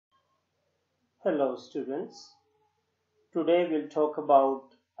Hello students, today we'll talk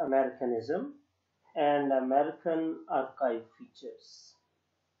about Americanism and American archive features.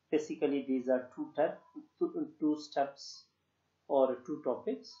 Basically these are two steps or two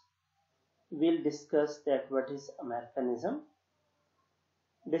topics. We'll discuss that what is Americanism.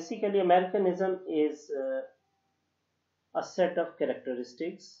 Basically Americanism is a set of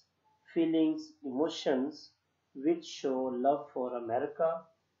characteristics, feelings, emotions which show love for America,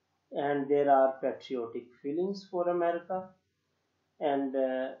 and there are patriotic feelings for America. And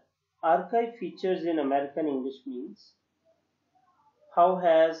archive features in American English means how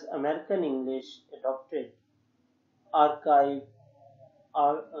has American English adopted archive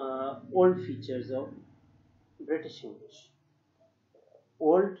or old features of British English.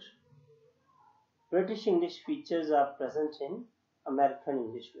 Old British English features are present in American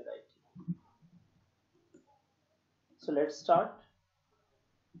English variety. So let's start.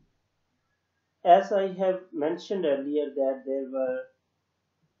 As I have mentioned earlier that there were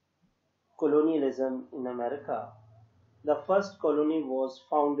colonialism in America. The first colony was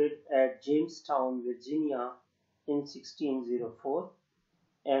founded at Jamestown, Virginia in 1604,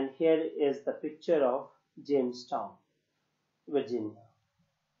 and here is the picture of Jamestown, Virginia.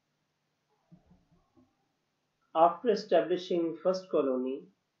 After establishing first colony,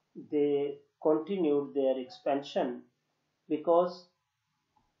 they continued their expansion because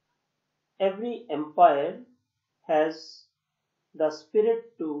every empire has the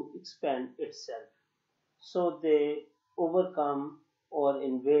spirit to expand itself. So they overcome or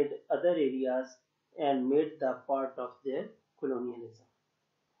invade other areas and made the part of their colonialism.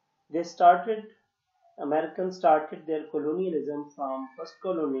 Americans started their colonialism from first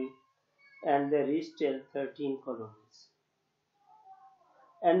colony and they reached till 13 colonies.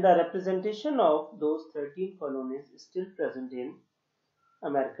 And the representation of those 13 colonies is still present in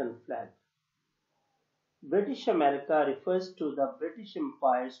American flag. British America refers to the British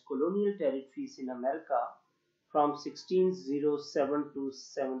Empire's colonial territories in America from 1607 to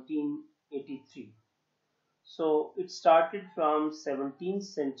 1783. So it started from 17th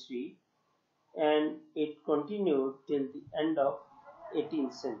century and it continued till the end of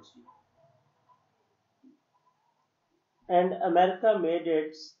 18th century. And America made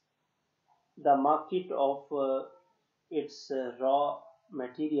the market of its raw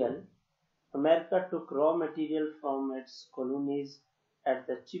material. America took raw material from its colonies at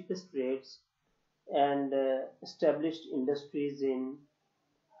the cheapest rates and established industries in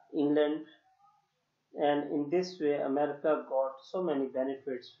England, and in this way America got so many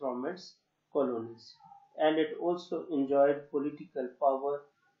benefits from its colonies, and it also enjoyed political power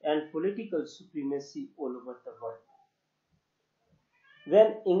and political supremacy all over the world.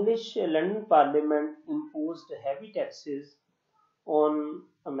 When English London Parliament imposed heavy taxes on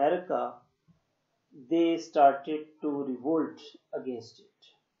America, they started to revolt against it.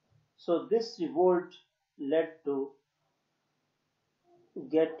 So this revolt led to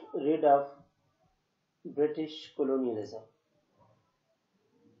get rid of British colonialism.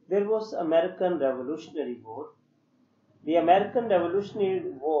 There was American Revolutionary War. The American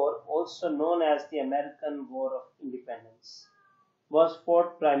Revolutionary War, also known as the American War of Independence, was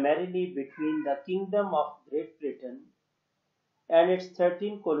fought primarily between the Kingdom of Great Britain and its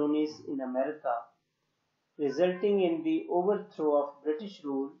 13 colonies in America, resulting in the overthrow of British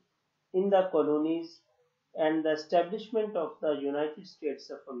rule in the colonies and the establishment of the United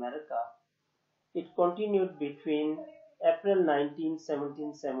States of America. It continued between April 19,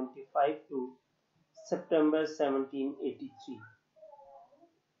 1775 to September 1783.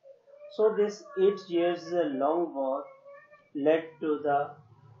 So this 8 years long war led to the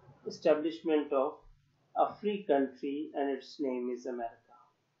establishment of a free country, and its name is America.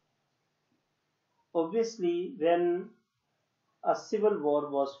 Obviously, when a civil war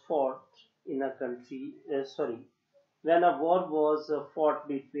was fought in a country, when a war was fought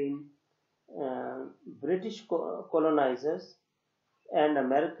between British colonizers and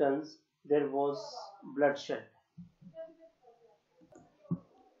Americans, there was bloodshed.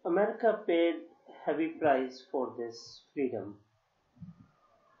 America paid heavy price for this freedom.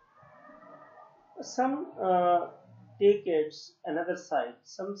 Some take its another side.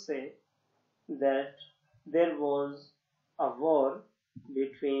 Some say that there was a war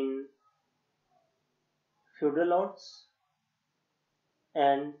between feudal lords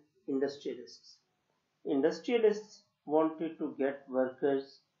and industrialists. Industrialists wanted to get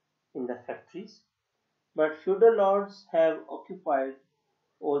workers in the factories, but feudal lords have occupied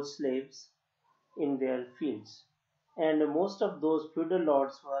all slaves in their fields, and most of those feudal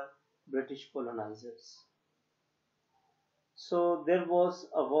lords were British colonizers. So there was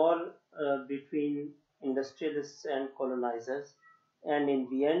a war between industrialists and colonizers, and in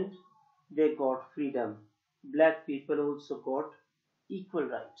the end, they got freedom. Black people also got equal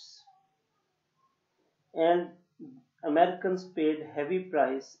rights, and Americans paid heavy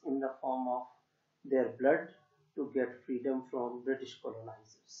price in the form of their blood to get freedom from British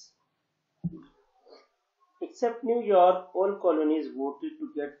colonizers. Except New York, all colonies voted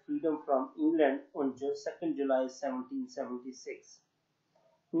to get freedom from England on 2nd July 1776.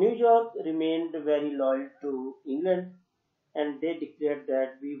 New York remained very loyal to England, and they declared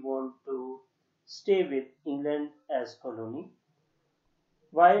that we want to stay with England as colony,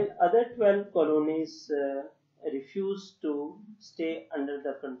 while other 12 colonies refused to stay under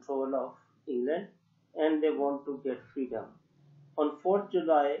the control of England and they want to get freedom. On 4th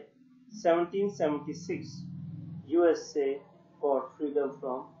July 1776, USA got freedom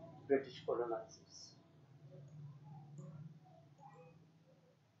from British colonizers.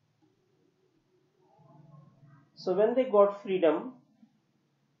 So when they got freedom,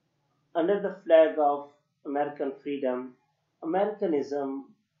 under the flag of American freedom,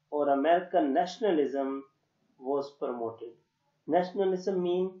 Americanism or American nationalism was promoted. Nationalism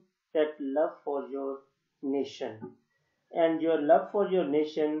means that love for your nation, and your love for your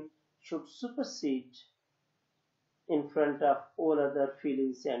nation should supersede in front of all other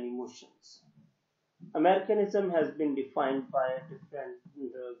feelings and emotions. Americanism has been defined by different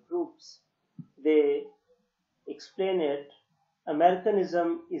groups. They explain it.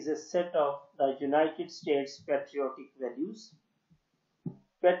 Americanism is a set of the United States patriotic values.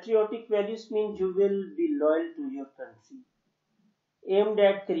 Patriotic values mean you will be loyal to your country, aimed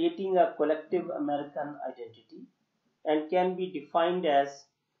at creating a collective American identity, and can be defined as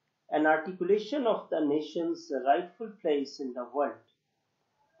an articulation of the nation's rightful place in the world,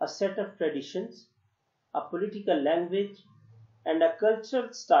 a set of traditions, a political language, and a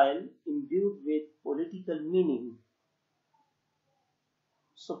cultural style imbued with political meaning.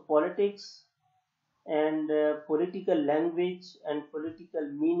 So politics and political language and political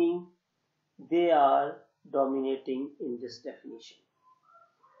meaning, they are dominating in this definition.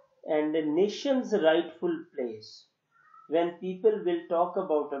 And the nation's rightful place. When people will talk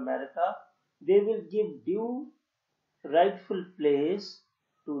about America, they will give due rightful place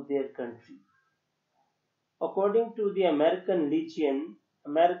to their country. According to the American Legion,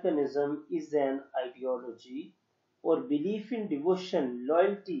 Americanism is an ideology or belief in devotion,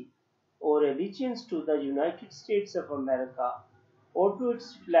 loyalty, or allegiance to the United States of America or to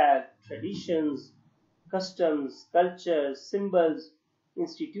its flag, traditions, customs, culture, symbols,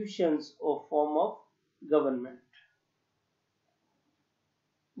 institutions, or form of government.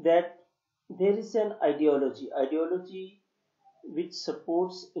 That there is an ideology which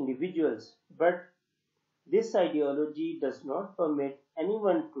supports individuals, but this ideology does not permit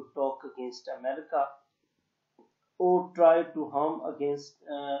anyone to talk against America or try to harm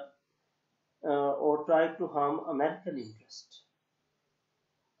American interest.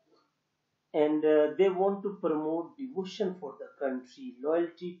 And they want to promote devotion for the country,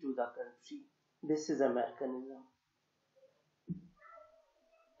 loyalty to the country. This is Americanism.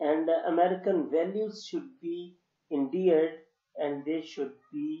 And American values should be endeared and they should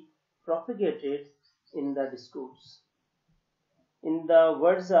be propagated in the discourse. In the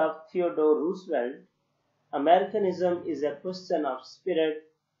words of Theodore Roosevelt, Americanism is a question of spirit,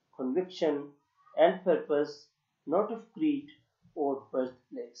 conviction, and purpose, not of creed or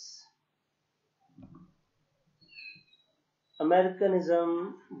birthplace.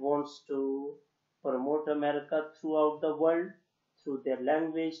 Americanism wants to promote America throughout the world through their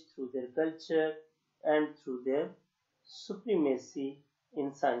language, through their culture, and through their supremacy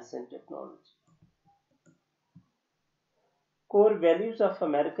in science and technology. Core values of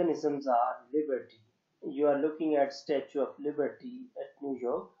Americanism are liberty. You are looking at Statue of Liberty at New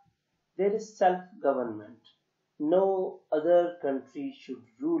York. There is self-government. No other country should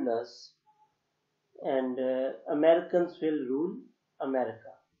rule us, and Americans will rule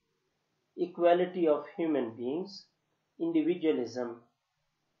America. Equality of human beings. Individualism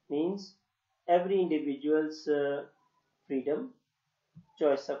means every individual's freedom,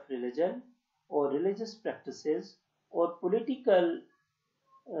 choice of religion or religious practices or political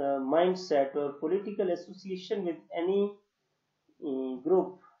mindset or political association with any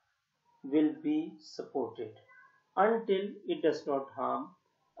group will be supported until it does not harm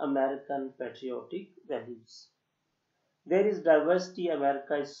American patriotic values. There is diversity.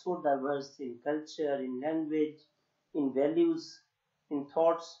 America is so diverse in culture, in language, in values, in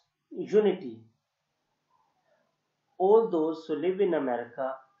thoughts, unity. All those who live in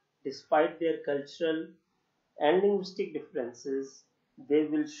America, despite their cultural and linguistic differences, they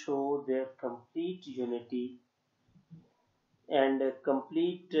will show their complete unity and a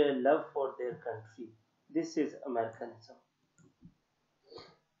complete love for their country. This is Americanism.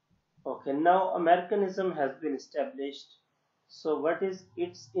 Okay, now Americanism has been established. So, what is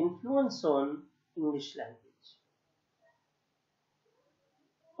its influence on English language?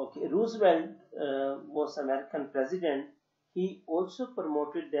 Okay, Roosevelt was American president. He also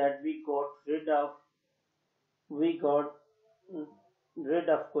promoted that we got rid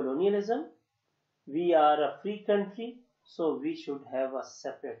of colonialism. We are a free country, so we should have a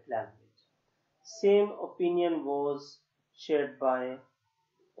separate language. Same opinion was shared by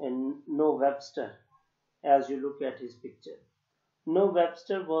No Webster, as you look at his picture. No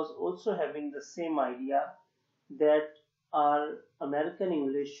Webster was also having the same idea that our American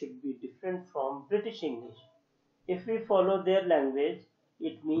English should be different from British English. If we follow their language,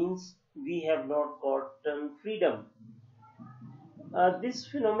 it means we have not gotten freedom. This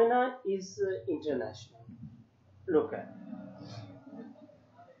phenomena is international. Look at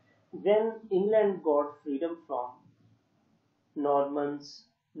when England got freedom from Normans,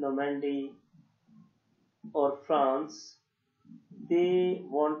 Normandy, or France, they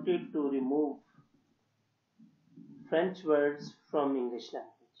wanted to remove French words from English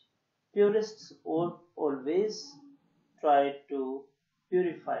language. Purists always try to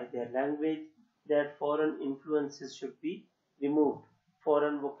purify their language, that foreign influences should be removed,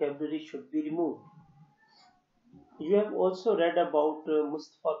 foreign vocabulary should be removed. You have also read about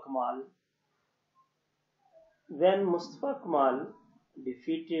Mustafa Kemal. When Mustafa Kemal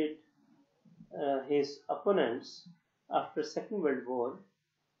defeated his opponents after Second World War,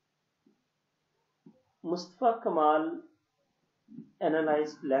 Mustafa Kemal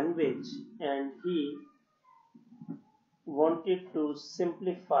analyzed language and he wanted to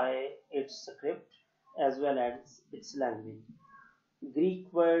simplify its script as well as its language.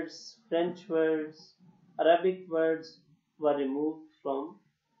 Greek words, French words, Arabic words were removed from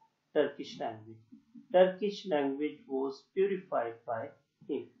Turkish language. Turkish language was purified by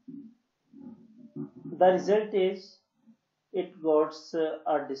him. The result is it got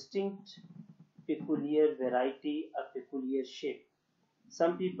a distinct, peculiar variety, a peculiar shape.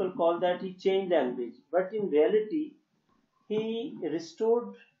 Some people call that he changed language, but in reality, he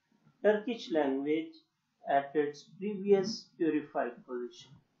restored Turkish language at its previous purified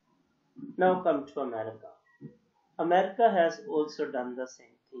position. Now come to America. America has also done the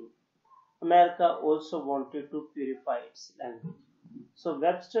same thing. America also wanted to purify its language. So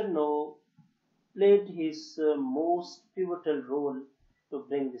Webster now played his most pivotal role to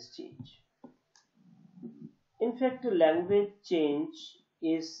bring this change. In fact, language change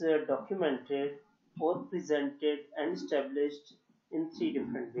is documented or presented and established in three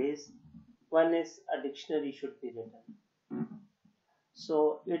different ways. One is a dictionary should be written.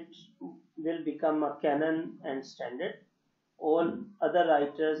 So it will become a canon and standard. All other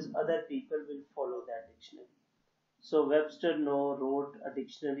writers, other people will follow that dictionary. So Webster now wrote a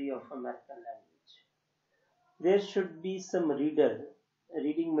dictionary of American language. There should be some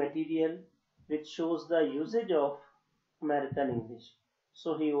reading material which shows the usage of American English.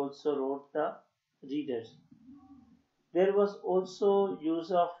 So he also wrote the readers. There was also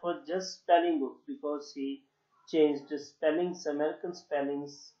use of just spelling book because he changed spellings, American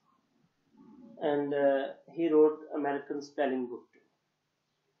spellings, and he wrote American spelling book too.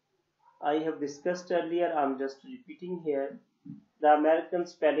 I have discussed earlier, I'm just repeating here, the American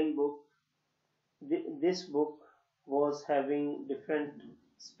spelling book. This book was having different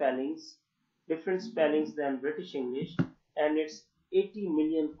spellings than British English, and its 80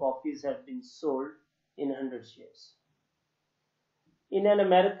 million copies have been sold in 100 years. In an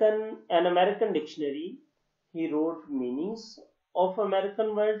American dictionary, he wrote meanings of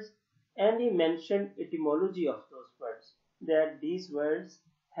American words and he mentioned etymology of those words, that these words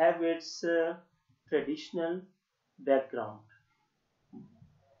have its traditional background.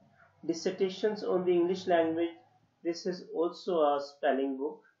 Dissertations on the English language, this is also a spelling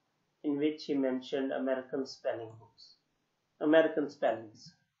book in which he mentioned American spellings.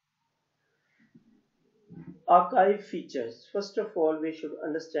 Archive features. First of all, we should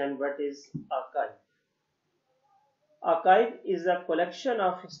understand what is archive. Archive is a collection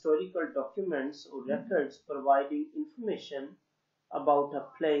of historical documents or records providing information about a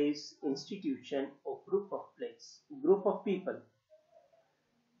place, institution, or group of people.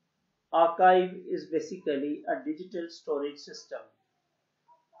 Archive is basically a digital storage system.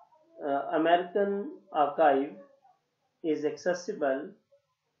 American Archive is accessible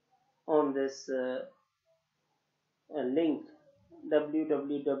on this link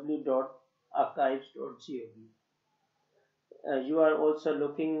www.americanism archives.gov. You are also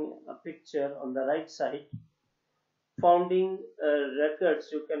looking a picture on the right side. Founding records,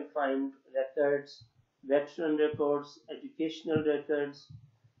 you can find records, veteran records, educational records,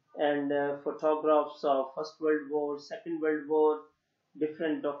 and photographs of First World War, Second World War,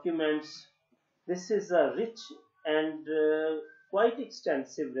 different documents. This is a rich and quite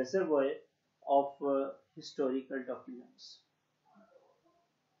extensive reservoir of historical documents.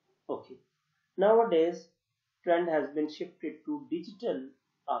 Okay. Nowadays, trend has been shifted to digital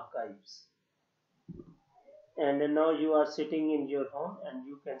archives. And now you are sitting in your home and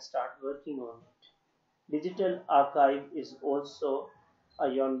you can start working on it. Digital archive is also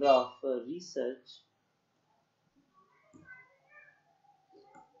a genre of research.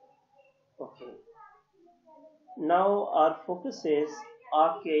 Okay. Now our focus is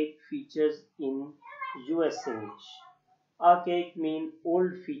archaic features in US English. Archaic mean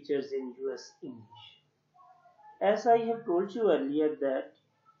old features in US English. As I have told you earlier that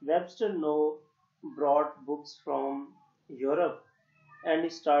Webster now brought books from Europe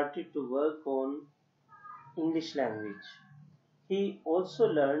and started to work on English language. He also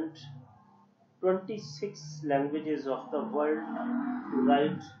learned 26 languages of the world to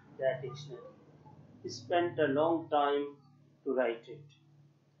write that dictionary. He spent a long time to write it.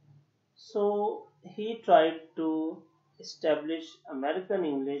 So he tried to establish American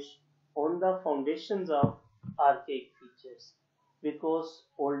English on the foundations of archaic features because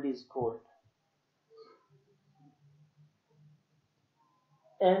old is gold.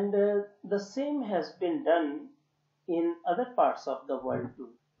 And the same has been done in other parts of the world too.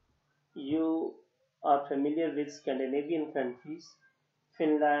 You are familiar with Scandinavian countries,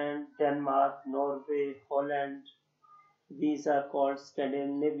 Finland, Denmark, Norway, Holland. These are called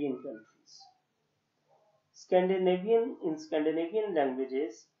Scandinavian countries. In Scandinavian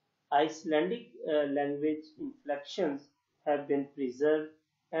languages, Icelandic language inflections have been preserved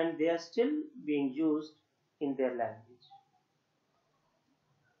and they are still being used in their language.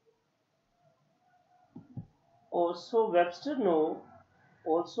 Also, Webster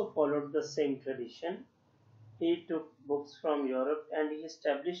also followed the same tradition. He took books from Europe and he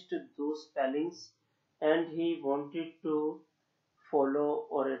established those spellings and he wanted to follow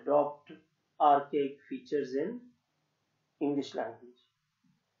or adopt archaic features in English language.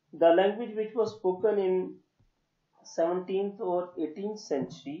 The language which was spoken in 17th or 18th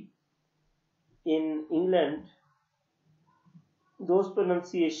century in England, those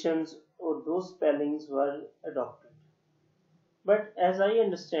pronunciations or those spellings were adopted. But as I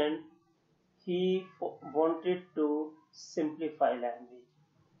understand, he wanted to simplify language.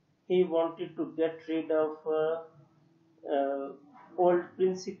 He wanted to get rid of old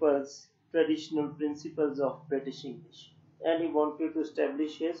principles, traditional principles of British English, and he wanted to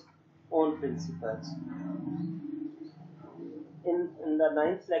establish his own principles. In the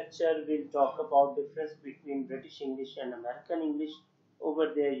ninth lecture, we'll talk about difference between British English and American English.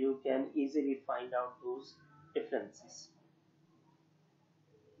 Over there, you can easily find out those differences.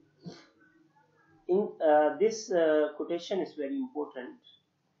 This quotation is very important.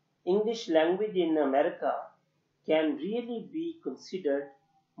 English language in America can really be considered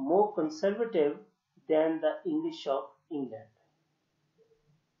more conservative than the English of England.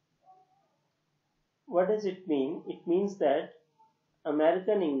 What does it mean? It means that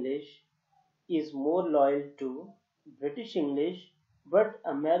American English is more loyal to British English, but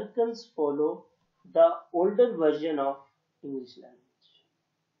Americans follow the older version of English language.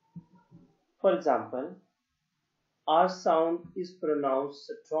 For example, R sound is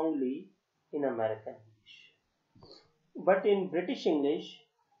pronounced strongly in American English. But in British English,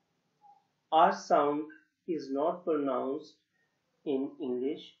 R sound is not pronounced in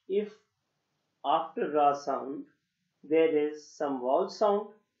English if after R sound there is some vowel sound,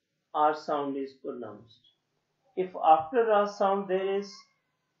 R sound is pronounced. If after R sound there is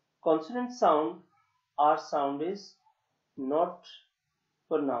consonant sound, R sound is not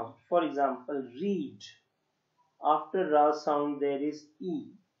pronounced. For example, read. After Ra sound there is E.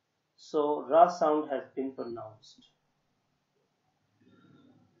 So Ra sound has been pronounced.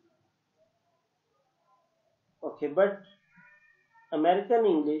 Okay, but American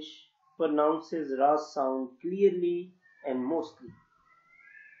English pronounces Ra sound clearly and mostly.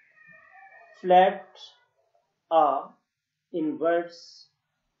 Flat A in words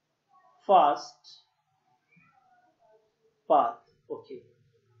fast, path. Okay.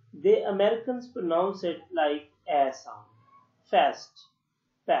 The Americans pronounce it like A sound. Fast,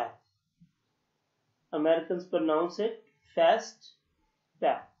 path. Americans pronounce it fast,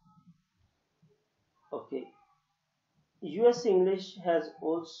 path. Okay. US English has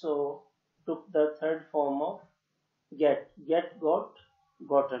also took the third form of get, got,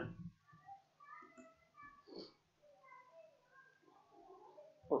 gotten.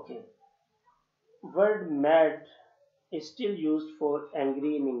 Okay. Word mad is still used for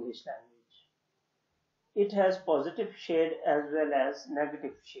angry in English language. It has positive shade as well as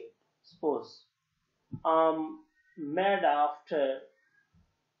negative shade. Suppose I'm mad after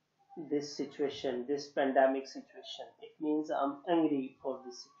this situation, this pandemic situation. It means I'm angry for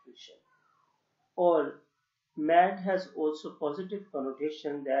this situation. Or mad has also positive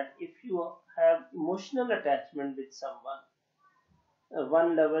connotation that if you have emotional attachment with someone,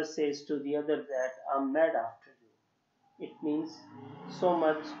 one lover says to the other that I'm mad after you. It means so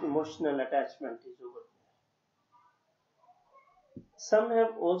much emotional attachment is over there. Some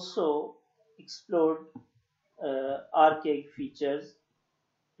have also explored archaic features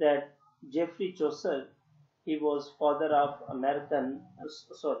that Geoffrey Chaucer, he was father of American,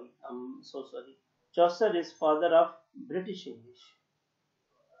 sorry, I'm so sorry. Chaucer is father of British English,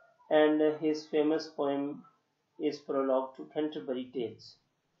 and his famous poem is Prologue to Canterbury Tales,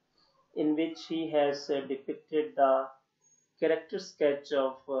 in which he has depicted the character sketch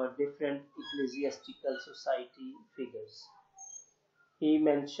of different ecclesiastical society figures. He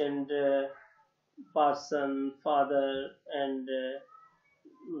mentioned parson, father, and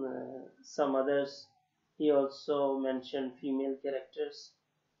some others. He also mentioned female characters.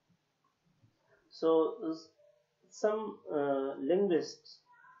 So some linguists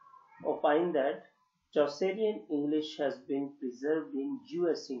opine that Chaucerian English has been preserved in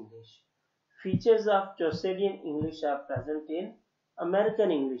US English. Features of Chaucerian English are present in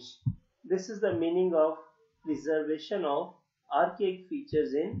American English. This is the meaning of preservation of archaic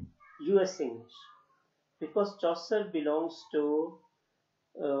features in US English. Because Chaucer belongs to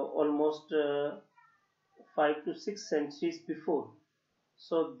almost 5 to 6 centuries before.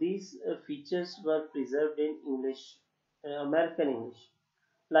 So these features were preserved in English, American English,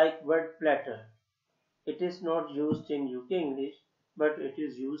 like word platter. It is not used in UK English, but it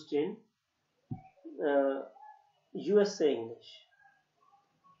is used in USA English.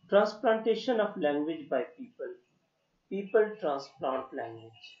 Transplantation of language by people. People transplant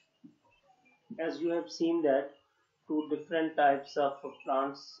language. As you have seen that two different types of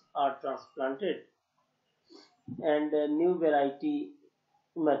plants are transplanted, and a new variety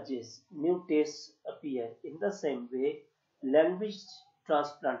emerges, new tastes appear. In the same way, language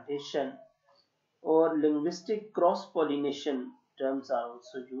transplantation or linguistic cross-pollination terms are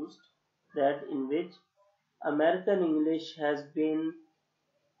also used, that in which American English has been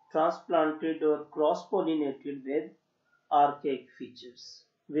transplanted or cross-pollinated with archaic features,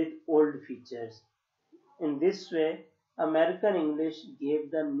 with old features. In this way, American English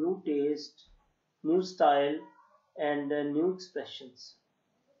gave them new taste, new style, and new expressions.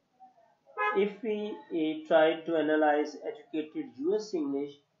 If we try to analyze educated US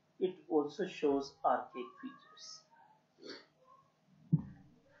English, it also shows archaic features.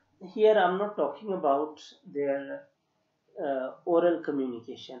 Here I'm not talking about their oral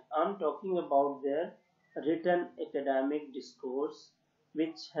communication. I'm talking about their written academic discourse,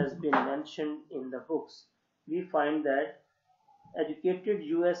 which has been mentioned in the books. We find that educated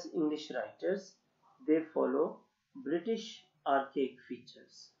US English writers, they follow British archaic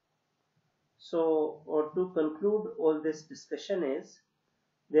features. So, or to conclude all this discussion is,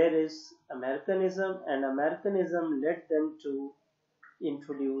 there is Americanism, and Americanism led them to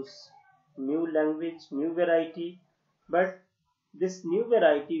introduce new language, new variety, but this new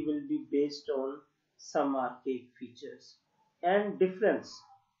variety will be based on some archaic features and difference.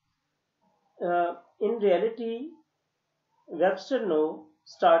 In reality, Webster now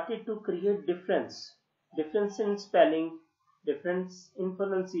started to create difference in spelling, difference in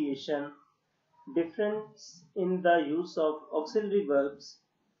pronunciation, difference in the use of auxiliary verbs,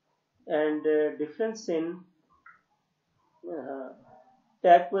 and difference in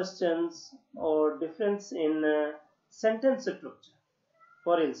tag questions, or difference in sentence structure.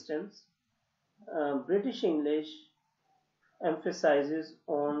 For instance, British English emphasizes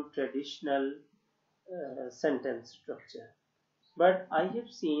on traditional sentence structure, but I have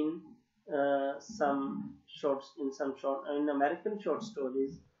seen in American short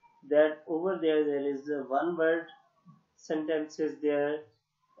stories that over there is one word sentences there,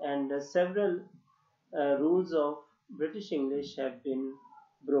 and several rules of British English have been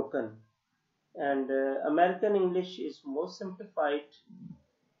broken, and American English is more simplified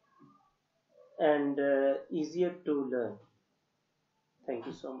and easier to learn. Thank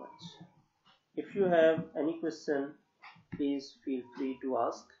you so much. If you have any question, please feel free to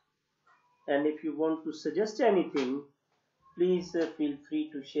ask, and if you want to suggest anything, please feel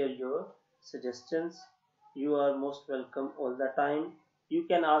free to share your suggestions. You are most welcome all the time. You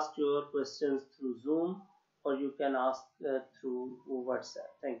can ask your questions through Zoom or you can ask through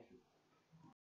WhatsApp. Thank you.